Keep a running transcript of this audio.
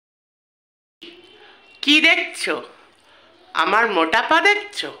কি দেখছো? আমার মোটা পা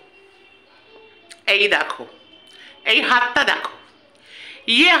দেখছো? এই देखो, এই हाथটা देखो।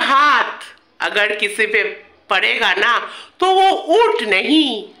 ये हाथ अगर किसी पे पड़ेगा ना तो वो उठ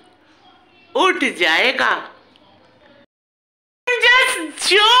नहीं, उठ जाएगा। Just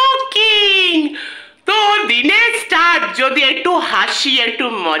joking। তো দিনের স্টার্ট যদি একটু হাসি একটু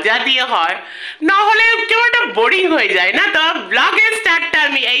মজা দিয়ে হয়, না হলে কেমন একটা বোরিং হয়ে যায় না? তো ব্লগের স্টার্টটা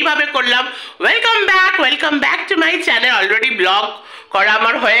আমি এইভাবে করলাম। Welcome back to my channel. Already blog করা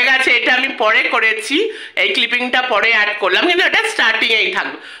আমার হয়ে গেছে, এটা আমি পরে করেছি, এই ক্লিপিংটা পরে অ্যাড করলাম, কিন্তু এটা স্টার্টিংয়েই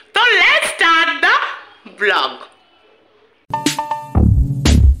থাকবে। তো let's start the blog.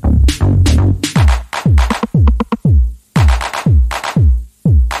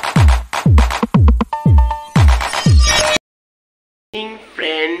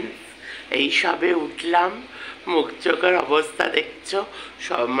 Friends, এই সবে উঠলাম, মুখ চোখের অবস্থা দেখছো,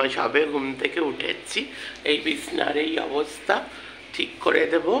 সবে ঘুম থেকে উঠেছি। এই বিছনার এই অবস্থা ঠিক করে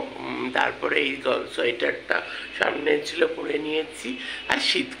দেব, তারপরে এই সোয়েটারটা সামনে ছিল পরে নিয়েছি। আর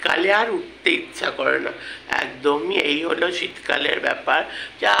শীতকালে আর উঠতে ইচ্ছা করে না একদমই, এই হলো শীতকালের ব্যাপার।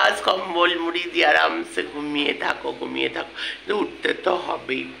 জাস্ট কম্বল মুড়ি দিয়ে আরামসে ঘুমিয়ে থাকো কিন্তু উঠতে তো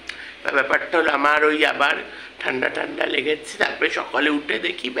হবেই। ব্যাপারটা হলো আমার ওই আবার ঠান্ডা লেগেছে, তারপরে সকালে উঠে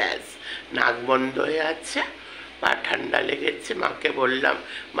দেখি ব্যাস নাক বন্ধ হয়ে আছে, মা ঠান্ডা লেগেছে। মাকে বললাম,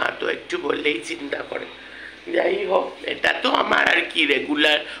 মা তো একটু বললেই চিন্তা করে। যাই হোক, এটা তো আমার আর কি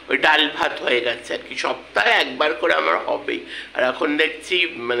রেগুলার ওই ডাল ভাত হয়ে গেছে আর কি, সপ্তাহে একবার করে আমার হবেই। আর এখন দেখছি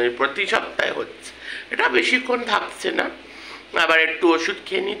মানে প্রতি সপ্তাহে হচ্ছে, এটা বেশিক্ষণ থাকছে না। আবার একটু ওষুধ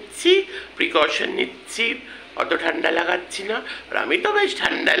খেয়ে নিচ্ছি, প্রিকশন নিচ্ছি, অত ঠান্ডা লাগাচ্ছি না। আর আমি তো বেশ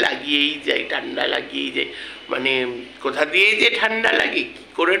ঠান্ডা লাগিয়েই যাই, মানে কোথা দিয়েই যে ঠান্ডা লাগে, কী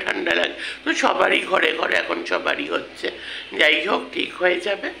করে ঠান্ডা লাগে, তো সবারই ঘরে এখন সবারই হচ্ছে। যাই হোক, ঠিক হয়ে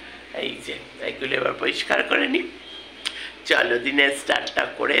যাবে। এই যে এগুলো এবার পরিষ্কার করে নিই। চলো, দিনের স্টার্টটা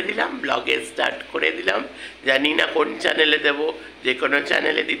করে দিলাম, ব্লগের স্টার্ট করে দিলাম। জানি না কোন চ্যানেলে দেবো, যে কোনো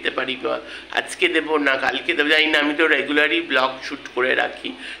চ্যানেলে দিতে পারি, আজকে দেবো না কালকে দেবো জানি না। আমি তো রেগুলারই ব্লগ শ্যুট করে রাখি,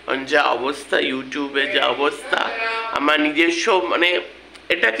 কারণ যা অবস্থা ইউটিউবে, যা অবস্থা আমার নিজস্ব, মানে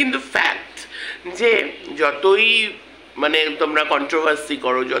এটা কিন্তু ফ্যাক্ট যে যতই মানে তোমরা কন্ট্রোভার্সি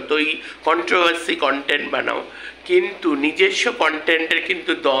করো, যতই কন্ট্রোভার্সি কন্টেন্ট বানাও, কিন্তু নিজস্ব কন্টেন্টের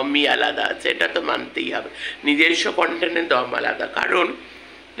কিন্তু দমই আলাদা আছে, এটা তো মানতেই হবে। নিজস্ব কন্টেন্টের দম আলাদা, কারণ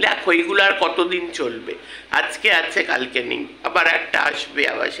দেখো এইগুলো আর কতদিন চলবে, আজকে আছে কালকে নেই, আবার একটা আসবে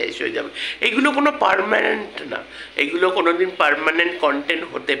আবার শেষ হয়ে যাবে। এগুলো কোনো পার্মানেন্ট না, এগুলো কোনোদিন পার্মানেন্ট কন্টেন্ট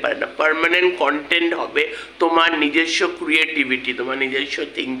হতে পারে না। পার্মানেন্ট কন্টেন্ট হবে তোমার নিজস্ব ক্রিয়েটিভিটি, তোমার নিজস্ব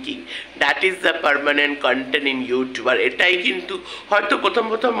thinking, that is the permanent contained in YouTube. আর এটাই কিন্তু হয়তো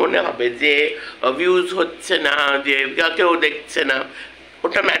প্রথম মনে হবে যে ভিউজ হচ্ছে না, যে কেউ দেখছে না,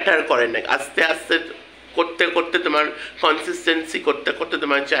 ওটা ম্যাটার করে না। আস্তে আস্তে করতে তোমার কনসিস্টেন্সি করতে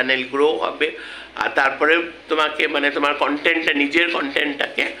তোমার চ্যানেল গ্রো হবে, আর তারপরে তোমাকে মানে তোমার কন্টেন্টটা, নিজের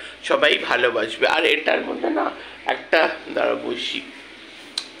কন্টেন্টটাকে সবাই ভালোবাসবে। আর এটার মধ্যে না একটা দাঁড়া বসি,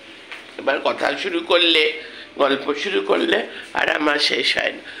 এবার কথা শুরু করলে, গল্প শুরু করলে আর আমার শেষ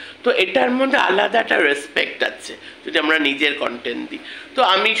হয় না। তো এটার মধ্যে আলাদা একটা রেসপেক্ট আছে যদি আমরা নিজের কন্টেন্ট দিই। তো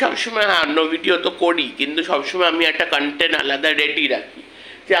আমি সবসময় অন্য ভিডিও তো করি, কিন্তু সবসময় আমি একটা কন্টেন্ট আলাদা রেডি রাখি,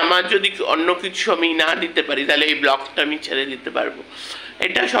 যে আমার যদি অন্য কিছু আমি না দিতে পারি তাহলে এই ব্লগটা আমি ছেড়ে দিতে পারবো।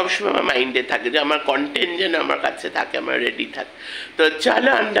 এটা সবসময় আমার মাইন্ডে থাকে যে আমার কন্টেন্ট যেন আমার কাছে থাকে, আমার রেডি থাকে। তো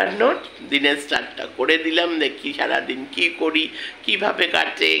চলো, আন্ডার নোট দিনের স্টার্টটা করে দিলাম। দেখি সারাদিন কি করি, কিভাবে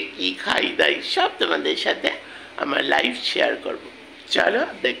কাটে, কি খাই দাই, সব তোমাদের সাথে আমার লাইফ শেয়ার করব। চলো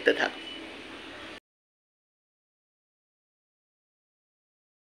দেখতে থাকো।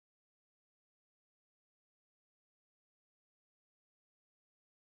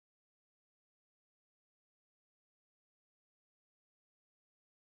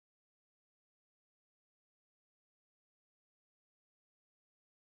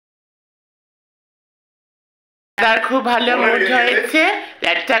 তার খুব ভালো মুড হয়েছে,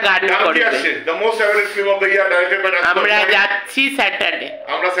 একটা গান করবে। আমরা যাচ্ছি স্যাটারডে,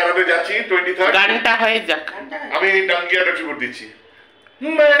 যাচ্ছি 23rd। গানটা হয়ে যাক, আমি ডাঙ্গিয়াটা ট্রিবিউট দিচ্ছি।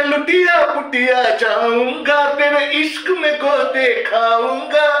 मैं लुटिया पुटिया जाऊंगा तेरे इश्क में गोते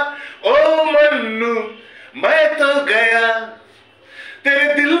खाऊंगा, ओ मन्नू मैं तो गया तेरे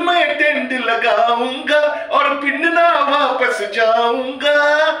दिल में टेंट लगाऊंगा और पिंडना वापस जाऊंगा,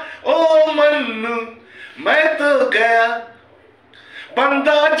 ओ मन्नू मैं तो गया।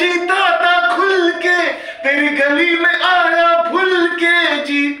 बंदा जीता था खुल के तेरी गली में आया भूल के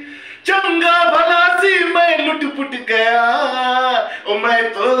जी, चंगा भला सी मैं लुट-पुट गया, ओ मैं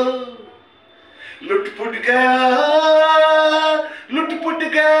तो लुट-पुट गया,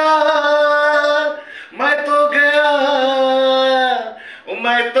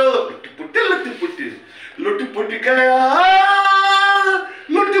 पुट गया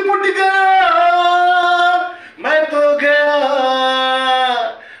लुट पुट गया मैं तो गया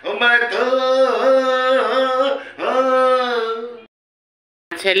मैं तो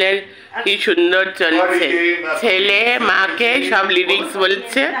ছেলের কি সুন্দর চলছে ছেলে মাকে সব লিরিক্স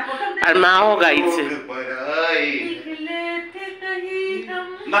বলছে আর মাও গাইছে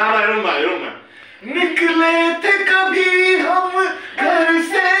ना ना निकले थे कभी हम घर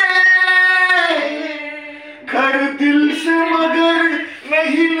से घर दिल से मगर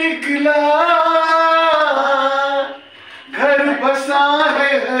नहीं निकला घर बसा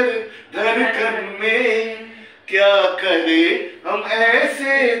है हर धड़कन में क्या करे हम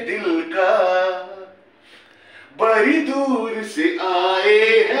ऐसे दिल का बड़ी दूर से आए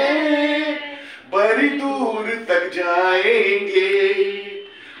हैं बड़ी दूर तक जाएंगे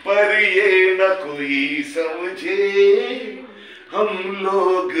पर ये न कोई समझे हम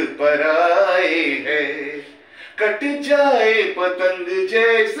लोग पराए हैं कट जाए पतंग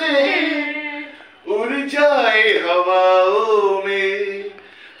जैसे उड़ जाए हवाओं में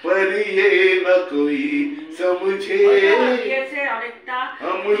पर ये न कोई समझे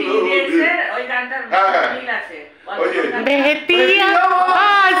हम लोग बहती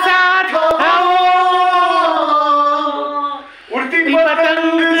आजाद उड़ती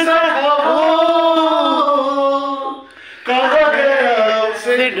पतंग सा हो कहाँ गया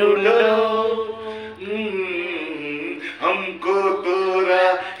उसे ढूंढो हमको तो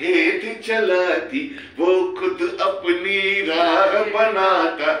राहें चलाती वो खुद अपनी राह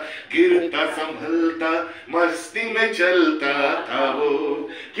बनाता गिरता संभलता मस्ती में चलता था वो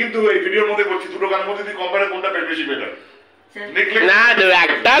কিন্তু এই ভিডিওর মধ্যে বলছি দুটো গানের মধ্যে তুই কম্পেয়ার কোনটা বেশি বেটার না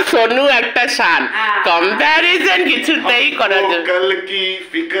একটা সোনু একটা শান কম্প্যারিজন কিছুতেই করা যায় कल की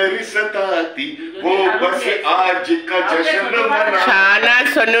फिक्र सताती वो बस आज का जश्न मना শান আর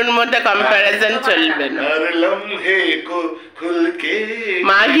সোনুর মধ্যে কম্প্যারিজন চলবে না हर लम्हे को खुल के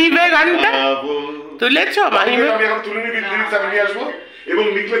মাহিবে গানটা তুলেছো মাহিবে আমি এখন তুলে নিয়ে লিরিক্স আমি নিয়ে আসবো এবং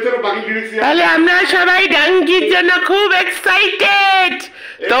নিকলেতেরও বাকি লিরিক্স তাহলে আমরা সবাই ডাঙ্কির জন্য খুব এক্সাইটেড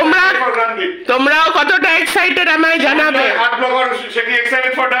তোমরাও কতটা এক্সাইটেড আমায় জানাবে হার্ট ব্লগার সে কি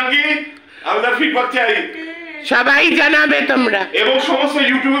এক্সাইটেড ফর ডাঙ্কি আমি তার ফিডব্যাক চাই সবাই জানাবে তোমরা এবং সমস্ত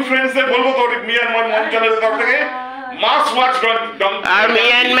ইউটিউব ফ্রেন্ডসদের বলবো তোর মি এন্ড মাই মম চ্যানেলের তরফ থেকে must watch ডাঙ্কি R me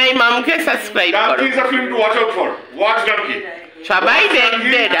and my মমকে subscribe করো ডাঙ্কি is a film to watch out for watch ডাঙ্কি সবাই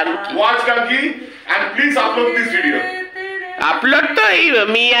দেখবে ডাঙ্কি watch ডাঙ্কি and please upload this video upload তো এই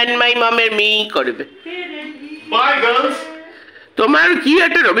মি এন্ড মাই মমের মি করবে বাই গার্লস তোমার কি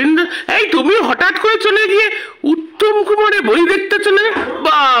একটা রবীন্দ্র এই তুমি হঠাৎ করে চলে গিয়ে উত্তম কুমারের বই দেখতে চলে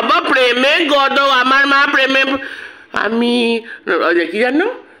বাবা প্রেমে গদ আমার মা প্রেমে আমি কি জানো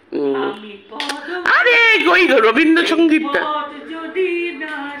আরে ওই রবীন্দ্রসঙ্গীতটা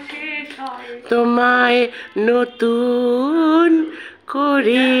তোমায় নতুন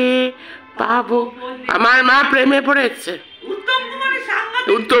করে পাবো আমার মা প্রেমে পড়েছে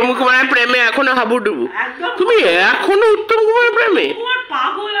উত্তম কুমারের প্রেমে এখনো হাবুডুবু তুমি এখনো উত্তম কুমারের প্রেমে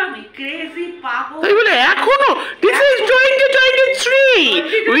তাই বলে এখনো this is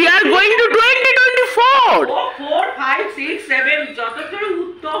 2023 we are going to 2024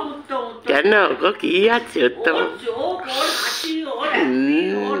 কেন গো কি আছে উত্তম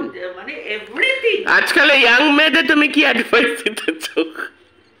আজকাল ইয়াং মেয়েদের তুমি কি অ্যাডভাইস দিতেছো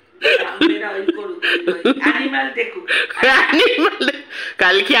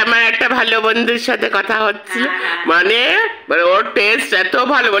কালকে আমার একটা ভালো বন্ধুর সাথে কথা হচ্ছিল মানে ওর টেস্ট এত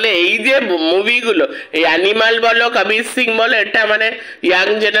ভালো বলে এই যে মুভিগুলো এই অ্যানিমাল বলো কবির সিং বলো এটা মানে ইয়াং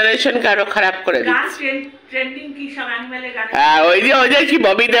জেনারেশন আরো খারাপ করে দিচ্ছে ওই যে কি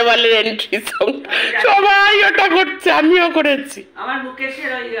ববি দেওয়ালের এন্ট্রি সং সবাই ওটা করছে আমিও করেছি আমার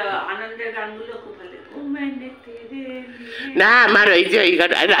মুকেশের ওই আনন্দের গানগুলো খুব ভালো না আমার ওই যে ওই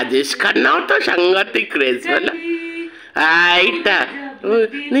গান রাজেশ খান্নাও তো সাংঘাতিক ক্রেজ বলো এইটা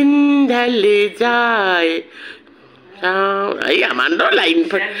নিন্দালে যায় এই আমারও লাইন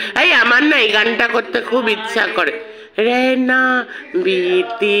এই আমার না এই গানটা করতে খুব ইচ্ছা করে রে না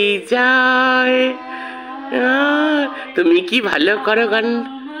বিতি যায় তুমি কি ভালো করো গান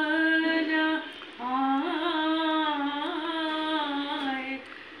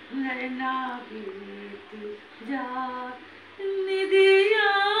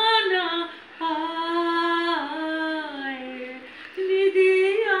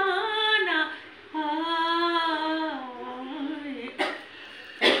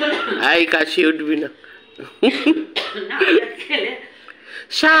आई काशी उठबी ना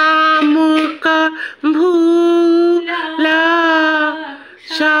शाम का भूला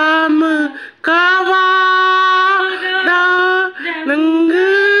शाम का वादा नंग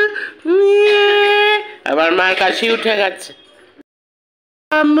আমার মা আমার কাশি উঠে গেছে।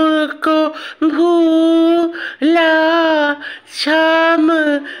 हमको भूला शाम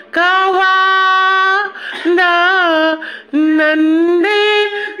का वादा नंदे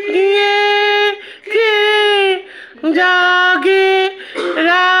ये के जागे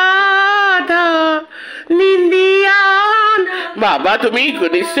राधा निंदिया। বাবা তুমি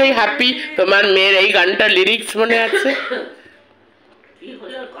নিশ্চয়ই হ্যাপি, তোমার মেয়ের এই গানটা লিরিক্স মনে আছে?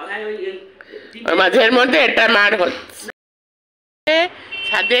 মাঝের মধ্যে এটা মার হচ্ছে।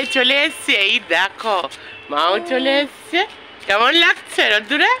 ছাদে চলে এসছে, এই দেখো মাও চলে এসছে। কেমন লাগছে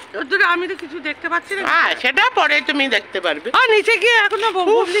রোদ্দুরে? রোদ্দুরে আমি তো কিছু দেখতে পাচ্ছি না। হ্যাঁ সেটা পরে তুমি দেখতে পারবে। নিচে গিয়ে এখনো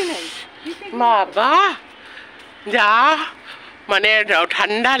ববলি নেই বাবা, যা মানে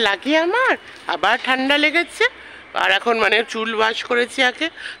ঠান্ডা লাগে আমার, আবার ঠান্ডা লেগেছে। আর এখন মানে চুল ওয়াশ করেছি,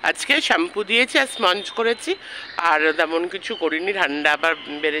 আজকে শ্যাম্পু দিয়েছি আর স্পঞ্জ করেছি, আর তেমন কিছু করিনি, ঠান্ডা আবার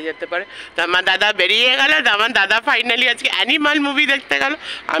বেড়ে যেতে পারে। তো আমার দাদা বেরিয়ে গেল, আমার দাদা ফাইনালি আজকে অ্যানিমাল মুভি দেখতে গেল।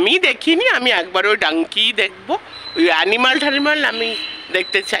 আমি দেখিনি, আমি একবার ওই ডাঙ্কি দেখবো, ওই অ্যানিমাল ঠানিমাল আমি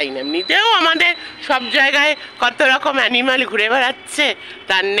দেখতে চাই না। এমনিতেও আমাদের সব জায়গায় কত রকম অ্যানিমাল ঘুরে বেড়াচ্ছে,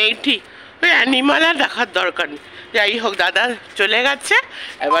 তার নেই ঠিক, ওই অ্যানিমাল আর দেখার দরকার নেই। যাই হোক, দাদা চলে গেছে,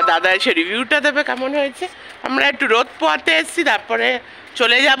 এবার দাদা এসে রিভিউটা দেবে কেমন হয়েছে। আমরা একটু রোদ পোয়াতে এসেছি, তারপরে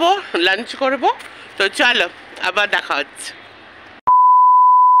চলে যাব, লাঞ্চ করব। তো চলো, আবার দেখা হচ্ছে।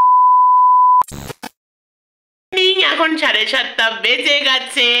 এখন 7:30 বেজে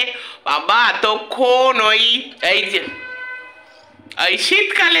গেছে। বাবা এতক্ষণ এই যে ওই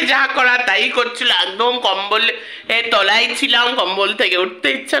শীতকালে যা করা তাই করছিল, একদম কম্বল তলায় ছিলাম, কম্বল থেকে উঠতে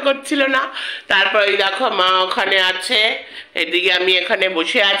ইচ্ছা করছিল না। তারপর ওই দেখো মা ওখানে আছে, এদিকে আমি এখানে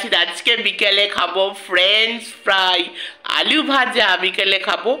বসে আছি। আজকে বিকেলে খাবো ফ্রেঞ্চ ফ্রাই, আলু ভাজা বিকেলে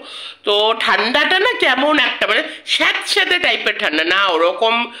খাবো। তো ঠান্ডাটা না কেমন একটা মানে স্যাঁতস্যাঁতে টাইপের ঠান্ডা, না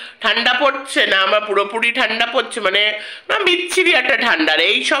ওরকম ঠান্ডা পড়ছে না আমার পুরোপুরি ঠান্ডা পড়ছে, মানে না বিচ্ছিরি একটা ঠান্ডা।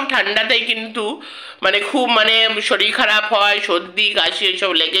 এইসব ঠান্ডাতেই কিন্তু মানে খুব মানে শরীর খারাপ হয়, সর্দি কাশি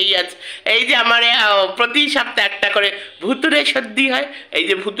এসব লেগেই আছে। এই যে আমার প্রতি সপ্তাহে একটা করে ভুতুরে সর্দি হয়, এই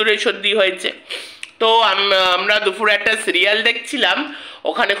যে ভুতুরে সর্দি হয়েছে। তো আমরা দুপুরে একটা সিরিয়াল দেখছিলাম,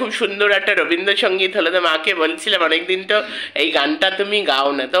 ওখানে খুব সুন্দর একটা রবীন্দ্রসঙ্গীত হলো। তো মাকে বলছিলাম অনেকদিন তো এই গানটা তুমি গাও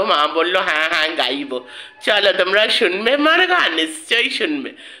না, তো মা বললো হ্যাঁ হ্যাঁ গাইবো, চলো তোমরা শুনবে মার গান, নিশ্চয়ই শুনবে।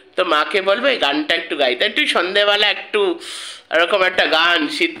 তো মাকে বলবো এই গানটা একটু গাইতে, একটু সন্ধেবেলা একটু এরকম একটা গান,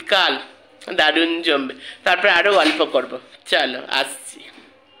 শীতকাল দারুণ জমবে। তারপরে আরো গল্প করবো, চলো আসছি।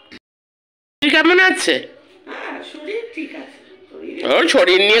 কেমন আছে? শরীর ঠিক আছে, ওর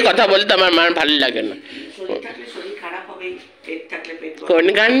শরীর নিয়ে কথা বলতে আমার মার ভালো লাগে না। কোন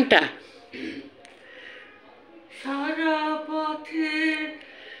গানটা? সারা পথে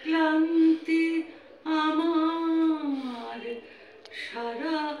ক্লান্তি আমার,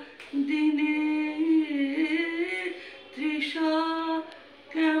 সারা দিনে তৃষা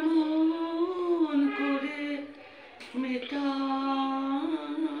কেমন করে মেটাবো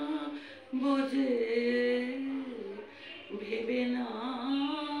যে ভেবে না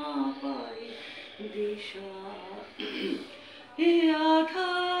পাই দিশা। এ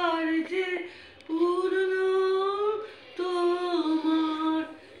আধার যে পূর্ণ তোমার,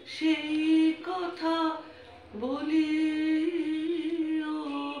 সেই কথা বলি ও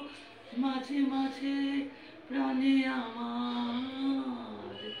মাঝে মাঝে প্রাণে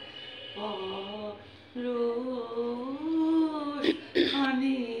আমার। পরশ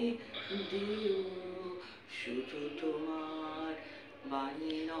খানি দিও শুধু তোমার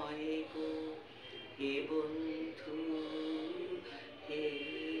বাণী নয় গো হে বন্ধু, হে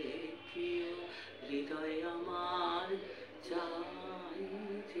প্রিয় হৃদয় আমার চাই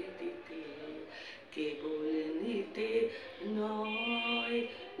যে দিতে, কেবল নিতে নয়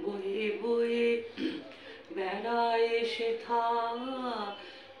বয়ে বয়ে বেড়ায় সেথা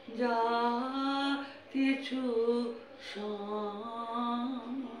যা কিছু সঞ্চয়।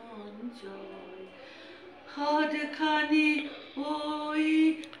 হাতখানি ওই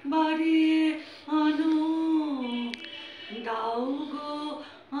বাড়িয়ে আনো, দাও গো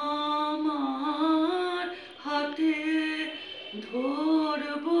আমার হাতে,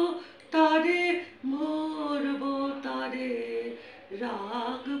 ধরবো তারে ভরবো তারে,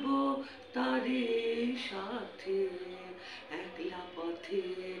 রাখবো তারে সাথে। একলা পথে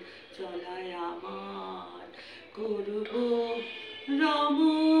চলায় আমার করবো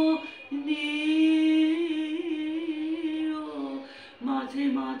রমণী, মাঝে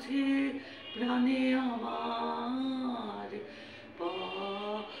মাঝে প্রাণে আমার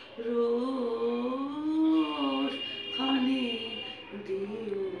পরশ খানি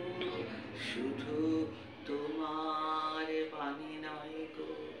দিও শুধু তোমার বাণী নয়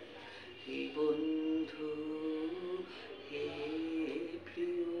গো হে বন্ধু।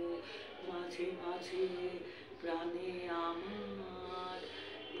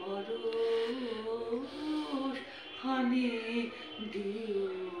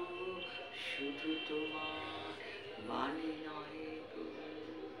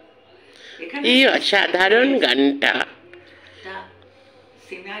 এখানে এই অসাধারণ গানটা। একটা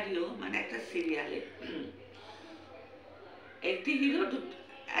সিনারিও, মানে একটা সিরিয়ালে একটি হিরো,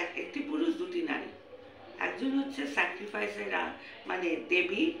 একটি পুরুষ, দুটি নারী। একজন হচ্ছে স্যাক্রিফাইসের মানে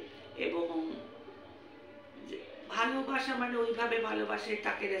দেবী, এবং ভালোবাসা মানে ওইভাবে ভালোবাসে,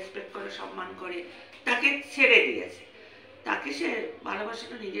 তাকে রেসপেক্ট করে, সম্মান করে, তাকে ছেড়ে দিয়েছে, তাকে সে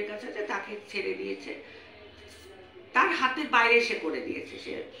ভালোবাসাটা নিজের কাছে আছে, তাকে ছেড়ে দিয়েছে, তার হাতের বাইরে সে করে দিয়েছে,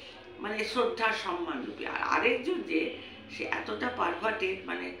 সে মানে শ্রদ্ধার সম্মান রূপে। আর আরেকজন যে সে এতটা পারভার্টেড,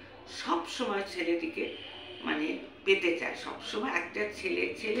 মানে সব সময় ছেলেটিকে মানে পেতে চায়, সবসময় একটা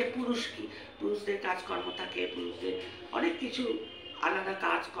ছেলে পুরুষ কি, পুরুষদের কাজকর্ম থাকে, পুরুষদের অনেক কিছু আলাদা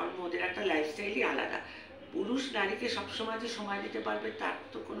কাজকর্ম, ওদের একটা লাইফস্টাইলই আলাদা। পুরুষ নারীকে সবসময় যে সময় দিতে পারবে তার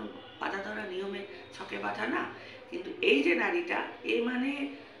তো কোনো বাধা ধরা নিয়মে ছকে বাঁধা না। কিন্তু এই যে নারীটা, এ মানে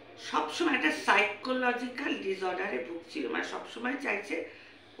সবসময় একটা সাইকোলজিক্যাল ডিসঅর্ডারে ভুগছিল, মানে সবসময় চাইছে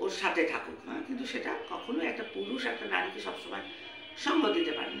ওর সাথে থাকুক, হ্যাঁ, কিন্তু সেটা কখনো একটা পুরুষ একটা নারীকে সবসময় সঙ্গ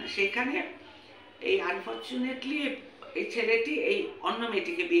দিতে পারে না। সেখানে এই আনফর্চুনেটলি এই ছেলেটি এই অন্য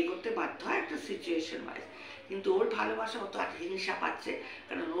মেয়েটিকে বিয়ে করতে বাধ্য হয় একটা সিচুয়েশন ওয়াইজ। কিন্তু ওর ভালোবাসা, ও তো আর হিংসা পাচ্ছে,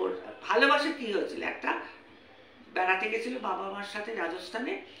 কারণ ওর ভালোবাসা কী হয়েছিল, একটা বেড়াতে গেছিলো বাবা মার সাথে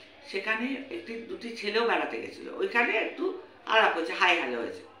রাজস্থানে, সেখানে দুটি ছেলেও বেড়াতে গেছিলো, ওইখানে একটু আলাপ হয়েছে, হাই হ্যালো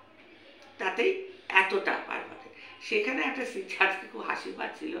হয়েছে, তাতেই এতটা পারভার্টেড। সেখানে একটা আজকে খুব হাসি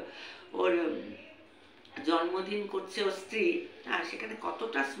পাচ্ছিল, ওর জন্মদিন করছে ওর স্ত্রী, হ্যাঁ, সেখানে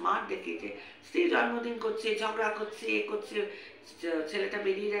কতটা স্মার্ট দেখিয়েছে, স্ত্রী জন্মদিন করছে, ঝগড়া করছে, এ করছে, ছেলেটা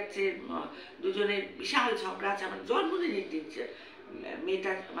বেরিয়ে যাচ্ছে, দুজনের বিশাল ঝগড়া আছে, মানে জন্মদিনের দিন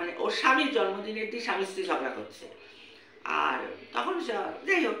মেয়েটা, মানে ওর স্বামীর জন্মদিনের দিন স্বামী স্ত্রী ঝগড়া করছে। আর তখন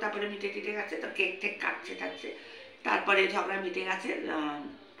যাই হোক, তারপরে মিটে গেছে, তো কেক টেক কাটছে, তারপরে ঝগড়া মিটে গেছে,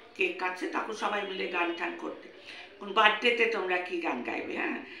 কেক কাটছে, তখন সবাই মিলে গান টান করতে, কোন বার্থডেতে তোমরা কি গান গাইবে,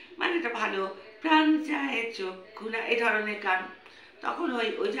 হ্যাঁ, মানে এটা ভালো, প্রাণ চায় চক্ষু না, এই ধরনের গান। তখন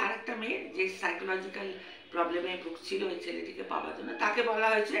ওই যে আরেকটা মেয়ে যে সাইকোলজিক্যাল প্রবলেমে ভুগছিল ওই ছেলেটিকে পাওয়ার জন্য, তাকে বলা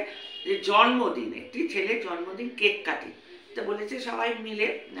হয়েছে যে জন্মদিন, একটি ছেলের জন্মদিন কেক কাটি, তো বলেছে সবাই মিলে,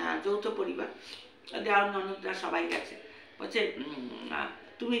 যৌথ পরিবার, দেওয়ার ননদরা সবাই গেছে, বলছে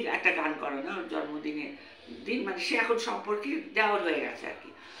তুমি একটা গান করো না ওর জন্মদিনের দিন, মানে সে এখন সম্পর্কে দেওয়ার হয়ে গেছে আর কি,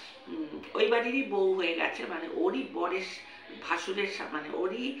 ওই বাড়িরই বউ হয়ে গেছে, মানে ওরই বরের ভাসুরের, মানে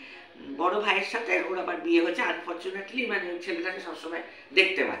ওরই বড় ভাইয়ের সাথে ওর আবার বিয়ে হয়েছে আনফর্চুনেটলি, মানে ওই ছেলেটাকে সবসময়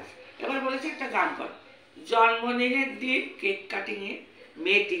দেখতে পাচ্ছে। এবার বলেছে একটা গান কর, জন্মদিনের দিন কেক কাটিংয়ে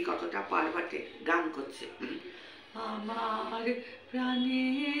মেয়েটি কতটা পারভার্টেড গান করছে, আমার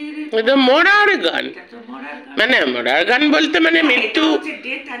প্রাণের মরার গান, মানে মরার গান বলতে মানে মৃত্যু,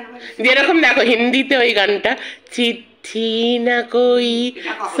 যেরকম দেখো হিন্দিতে ওই গানটা চিঠি না কই,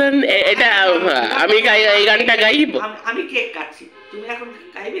 এটা আমি এই গানটা গাইব, আমি কেক কাটছি, তুমি এখন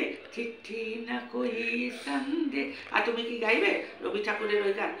গাইবে চিঠি না কই সন্দে, আর তুমি কি গাইবে রবি ঠাকুরের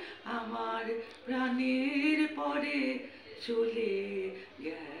ওই গান, আমার প্রাণের পরে চলে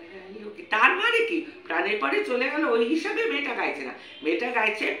গেল, তার মানে কি প্রাণের পরে চলে গেল, ওই হিসাবে মেয়েটা গাইছে না, মেয়েটা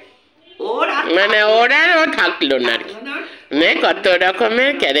গাইছে ওর মানে ওর আর ও থাকলো না, কত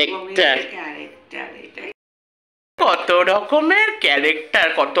রকমের ক্যারেক্টার, কত রকমের ক্যারেক্টার,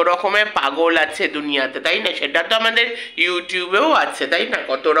 কত রকমের পাগল আছে দুনিয়াতে, তাই না? সেটা তো আমাদের ইউটিউবেও আছে, তাই না?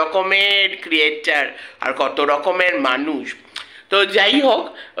 কত রকমের ক্রিয়েটার আর কত রকমের মানুষ। তো যাই হোক,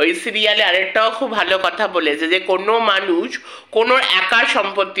 ওই সিরিয়ালে আরেকটাও খুব ভালো কথা বলেছে যে কোনো মানুষ কোনো একা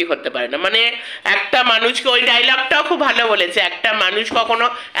সম্পত্তি হতে পারে না, মানে একটা মানুষকে, ওই ডায়লগটাও খুব ভালো বলেছে, একটা মানুষ কখনো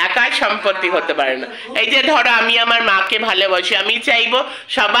একা সম্পত্তি হতে পারে না। এই যে ধরো আমি আমার মাকে ভালোবাসি, আমি চাইবো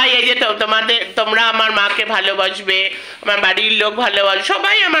সবাই এই যে তোমরা আমার মাকে ভালোবাসবে, আমার বাড়ির লোক ভালোবাসবে,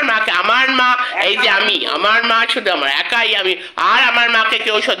 সবাই আমার মাকে, আমার মা, এই যে আমি, আমার মা শুধু আমার একাই আমি, আর আমার মাকে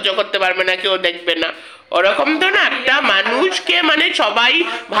কেউ সহ্য করতে পারবে না, কেউ দেখবে না, ওরকম তো না। একটা মানুষকে মানে সবাই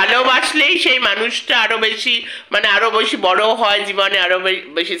ভালোবাসলেই সেই মানুষটা আরো বেশি, মানে আরো বেশি বড় হয় জীবনে, আরো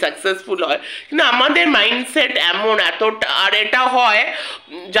বেশি সাকসেসফুল হয়। কিন্তু আমাদের মাইন্ডসেট এমন এতটা, আর এটা হয়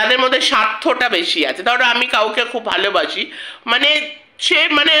যাদের মধ্যে স্বার্থটা বেশি আছে। ধরো আমি কাউকে খুব ভালোবাসি, মানে সে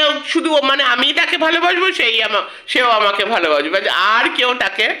মানে শুধু মানে আমি তাকে ভালোবাসবো, সেও আমাকে ভালোবাসবে, আর কেউ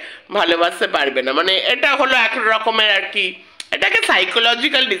তাকে ভালোবাসতে পারবে না, মানে এটা হলো এক রকমের আর কি, এটাকে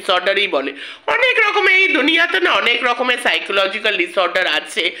সাইকোলজিক্যাল ডিসঅর্ডারই বলে। অনেক রকমের এই দুনিয়াতে না অনেক রকমের সাইকোলজিক্যাল ডিসঅর্ডার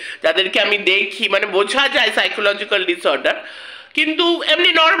আছে, যাদেরকে আমি দেখি, মানে বোঝা যায় সাইকোলজিক্যাল ডিসঅর্ডার, কিন্তু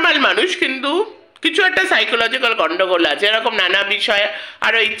এমনি নর্মাল মানুষ, কিন্তু কিছু একটা সাইকোলজিক্যাল গন্ডগোল আছে, এরকম নানা বিষয়ে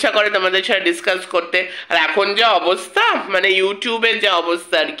আরও ইচ্ছা করে তোমাদের সাথে ডিসকাস করতে। আর এখন যে অবস্থা, মানে ইউটিউবের যে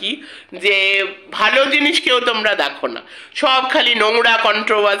অবস্থা আর কি, যে ভালো জিনিস কেউ তোমরা দেখো না, সব খালি নোংরা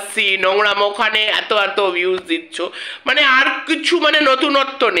কন্ট্রোভার্সি, নোংরা ওখানে এত এত ভিউজ দিচ্ছ, মানে আর কিছু মানে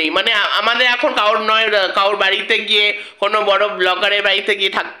নতুনত্ব নেই। মানে আমাদের এখন কারোর বাড়িতে গিয়ে কোনো বড় ব্লগারের বাড়িতে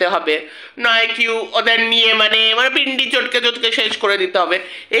গিয়ে থাকতে হবে, নয় কেউ ওদের নিয়ে মানে পিন্ডি চটকে চটকে শেষ করে দিতে হবে,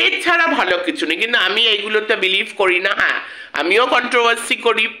 এছাড়া ভালো কিছু নেই। কিন্তু আমি এইগুলোতে বিলিভ করি না। হ্যাঁ, আমিও কন্ট্রোভার্সি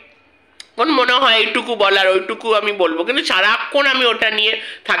করি, কোন মনে হয় এইটুকু বলার ওইটুকু আমি বলবো, কিন্তু সারাক্ষণ আমি ওটা নিয়ে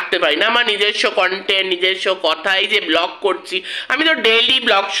থাকতে পারি না। আমার নিজস্ব কন্টেন্ট, নিজস্ব কথা, এই যে ব্লগ করছি, আমি তো ডেইলি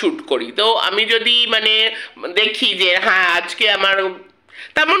ব্লগ শ্যুট করি, তো আমি যদি মানে দেখি যে হ্যাঁ আজকে আমার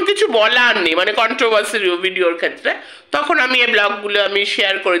তেমন কিছু বলার নেই মানে কন্ট্রোভার্সি ভিডিওর ক্ষেত্রে, তখন আমি এই ব্লগগুলো আমি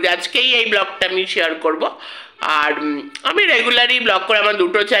শেয়ার করে দিই। আজকেই এই ব্লগটা আমি শেয়ার করব। আর আমি রেগুলারই ব্লগ করে, আমার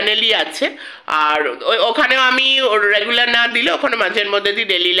দুটো চ্যানেলই আছে, আর ওখানেও আমি রেগুলার না দিলে ওখানে মাঝের মধ্যে দিই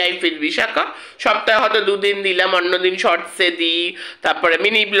ডেলি লাইফ উইথ বিশাখা, সপ্তাহে হয়তো 2 দিন দিলাম, অন্য দিন শর্টসে দিই, তারপরে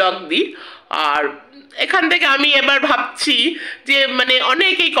মিনি ব্লগ দিই। আর এখান থেকে আমি এবার ভাবছি যে মানে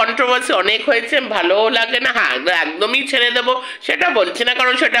অনেক এই কন্ট্রোভার্সি অনেক হয়েছে, ভালোও লাগে না। হ্যাঁ, একদমই ছেড়ে দেবো সেটা বলছি না,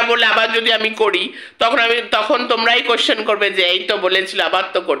 কারণ সেটা বলে আবার যদি আমি করি তখন তোমরাই কোশ্চেন করবে যে এই তো বলেছিল আবার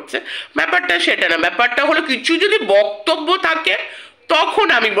তো করছে। ব্যাপারটা সেটা না, ব্যাপারটা হলো কিছু যদি বক্তব্য থাকে তখন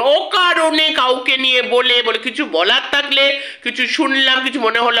আমি ও কারণে কাউকে নিয়ে বলে কিছু বলার থাকলে, কিছু শুনলাম, কিছু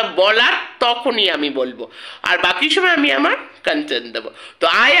মনে হলো বলার, তখনই আমি বলবো। আর বাকি সময় আমি আমার কন্টেন্ট দেবো। তো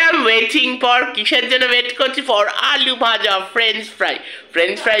আই অ্যাম ওয়েটিং ফর, কিসের জন্য ওয়েট করছি? ফর আলু ভাজা ফ্রেঞ্চ ফ্রাই।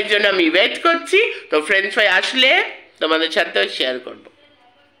 ফ্রেঞ্চ ফ্রাইয়ের জন্য আমি ওয়েট করছি। তো ফ্রেঞ্চ ফ্রাই আসলে তোমাদের সাথেও শেয়ার করবো।